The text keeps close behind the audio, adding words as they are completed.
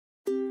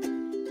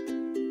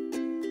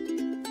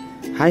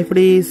Hi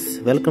friends,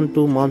 welcome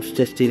to moms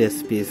tasty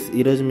recipes.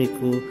 ఈరోజు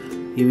మీకు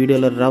ఈ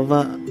వీడియోలో రవ్వ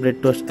బ్రెడ్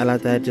టోస్ట్ ఎలా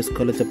తయారు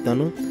చేసుకోవాలో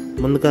చెప్తాను.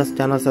 ముందుగా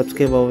ఛానల్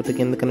సబ్స్క్రైబ్ అవ్వతే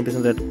కింద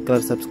కనిపిస్తున్న red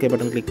colour subscribe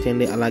button click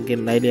చేయండి. అలాగే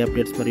డైలీ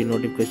అప్డేట్స్ మరియు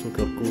నోటిఫికేషన్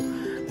కొరకు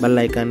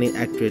బెల్ ఐకాన్ని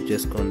యాక్టివేట్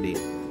చేసుకోండి.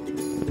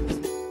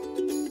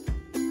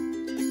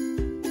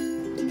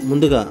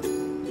 ముందుగా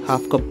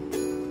హాఫ్ కప్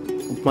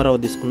ఉప్మా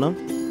రవ్వ తీసుకున్నాం.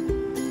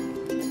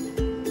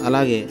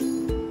 అలాగే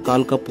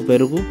 1/4 కప్పు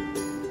పెరుగు,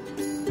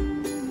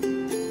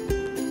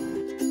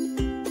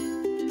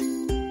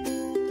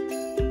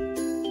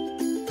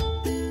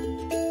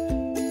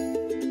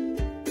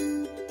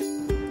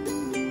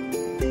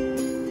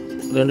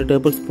 రెండు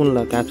టేబుల్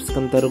స్పూన్ల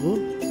క్యాప్సికమ్ తరుగు,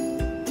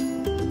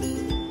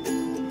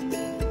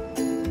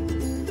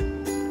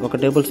 1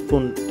 టేబుల్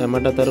స్పూన్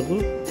టమాటా తరుగు,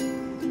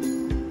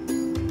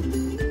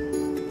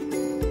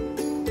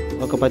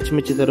 1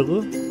 పచ్చిమిర్చి తరుగు,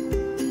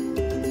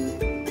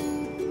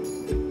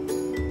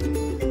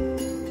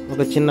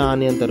 1 చిన్న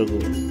ఆనియన్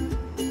తరుగు,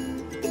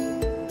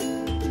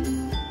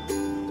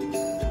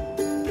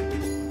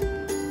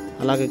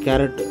 అలాగే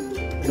క్యారెట్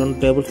 2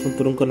 టేబుల్ స్పూన్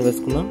తురుముకొని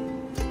వేసుకున్నాం.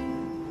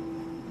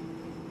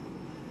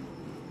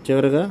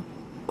 చివరిగా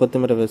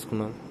కొత్తిమీర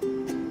వేసుకున్నాం.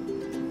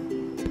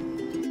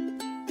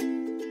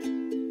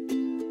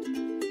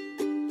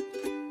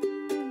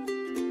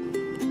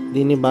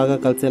 దీన్ని బాగా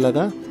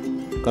కలిసేలాగా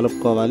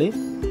కలుపుకోవాలి.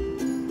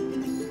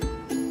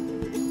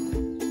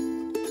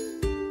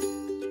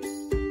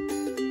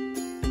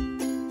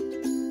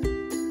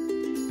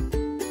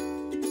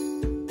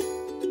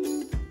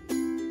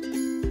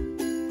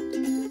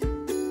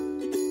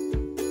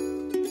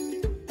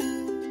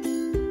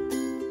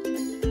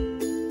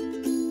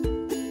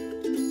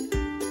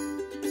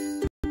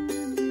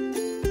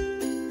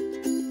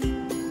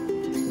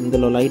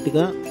 ఇందులో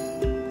లైట్గా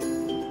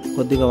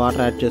కొద్దిగా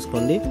వాటర్ యాడ్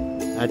చేసుకొని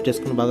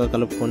బాగా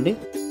కలుపుకోండి.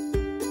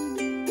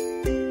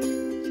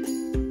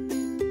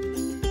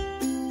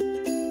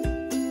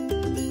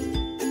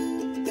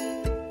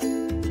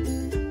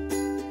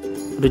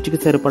 రుచికి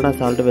సరిపడా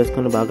సాల్ట్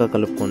వేసుకొని బాగా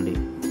కలుపుకోండి.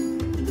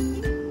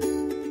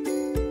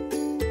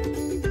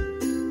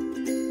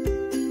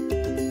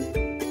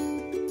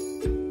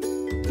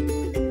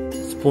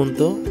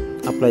 స్పూన్తో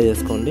అప్లై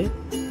చేసుకోండి.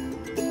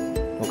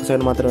 ఒక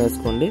సైడ్ మాత్రం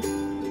వేసుకోండి.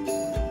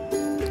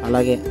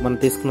 అలాగే మనం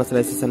తీసుకున్న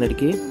స్లైసెస్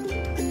అన్నిటికీ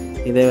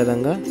ఇదే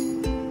విధంగా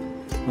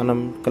మనం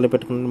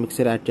కలిపెట్టుకున్న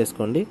మిక్సర్ యాడ్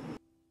చేసుకోండి.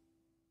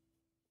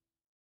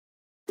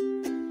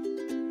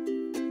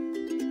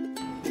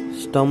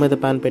 స్టవ్ మీద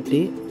ప్యాన్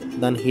పెట్టి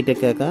దాన్ని హీట్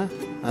ఎక్కాక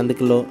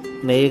అందులో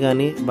నెయ్యి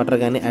కానీ బటర్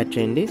కానీ యాడ్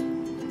చేయండి.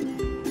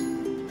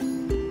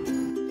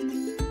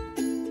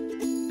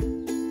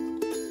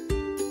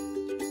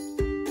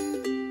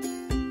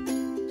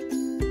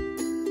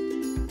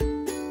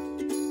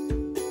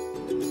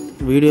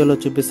 వీడియోలో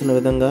చూపిస్తున్న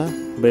విధంగా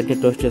బ్రెడ్ని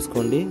టోస్ట్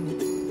చేసుకోండి.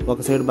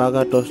 ఒక సైడ్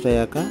బాగా టోస్ట్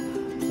అయ్యాక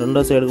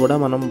రెండో సైడ్ కూడా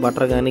మనం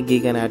బటర్ కానీ గీ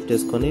కానీ యాడ్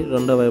చేసుకొని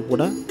రెండో వైపు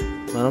కూడా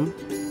మనం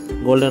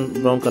గోల్డెన్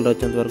బ్రౌన్ కలర్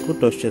వచ్చేంత వరకు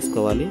టోస్ట్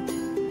చేసుకోవాలి.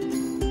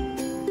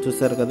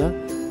 చూసారు కదా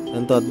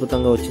ఎంతో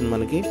అద్భుతంగా వచ్చింది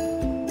మనకి.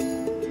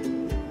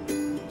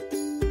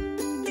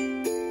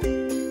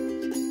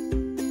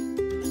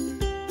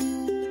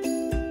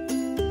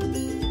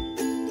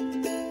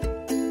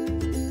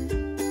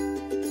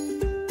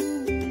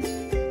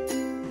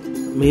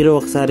 మీరు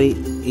ఒకసారి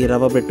ఈ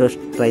రవ్వ బ్రెడ్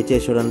టోస్ట్ ట్రై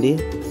చేసి చూడండి.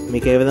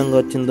 మీకు ఏ విధంగా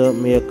వచ్చిందో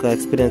మీ యొక్క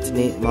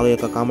ఎక్స్పీరియన్స్ని మా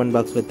యొక్క కామెంట్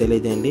బాక్స్లో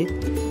తెలియజేయండి.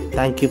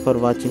 Thank you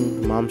for watching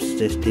moms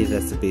tasty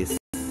recipes.